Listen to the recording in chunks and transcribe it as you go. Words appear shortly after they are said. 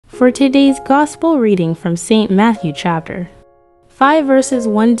For today's Gospel reading from St. Matthew chapter 5 verses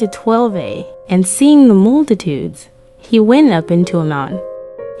 1 to 12a, And seeing the multitudes, he went up into a mountain.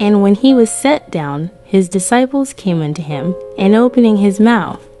 And when he was set down, his disciples came unto him, and opening his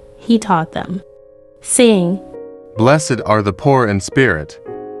mouth, he taught them, saying, Blessed are the poor in spirit,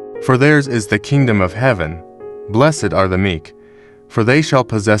 for theirs is the kingdom of heaven. Blessed are the meek, for they shall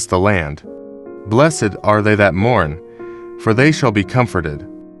possess the land. Blessed are they that mourn, for they shall be comforted.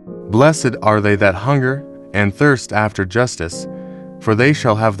 Blessed are they that hunger and thirst after justice, for they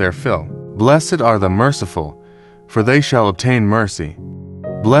shall have their fill. Blessed are the merciful, for they shall obtain mercy.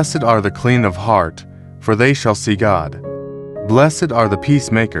 Blessed are the clean of heart, for they shall see God. Blessed are the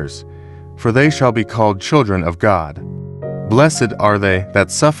peacemakers, for they shall be called children of God. Blessed are they that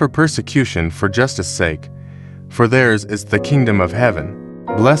suffer persecution for justice' sake, for theirs is the kingdom of heaven.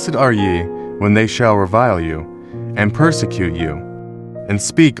 Blessed are ye when they shall revile you, and persecute you, and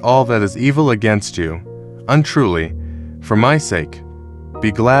speak all that is evil against you, untruly, for my sake.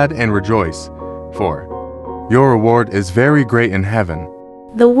 Be glad and rejoice, for your reward is very great in heaven.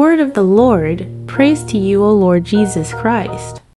 The word of the Lord. Praise to you, O Lord Jesus Christ.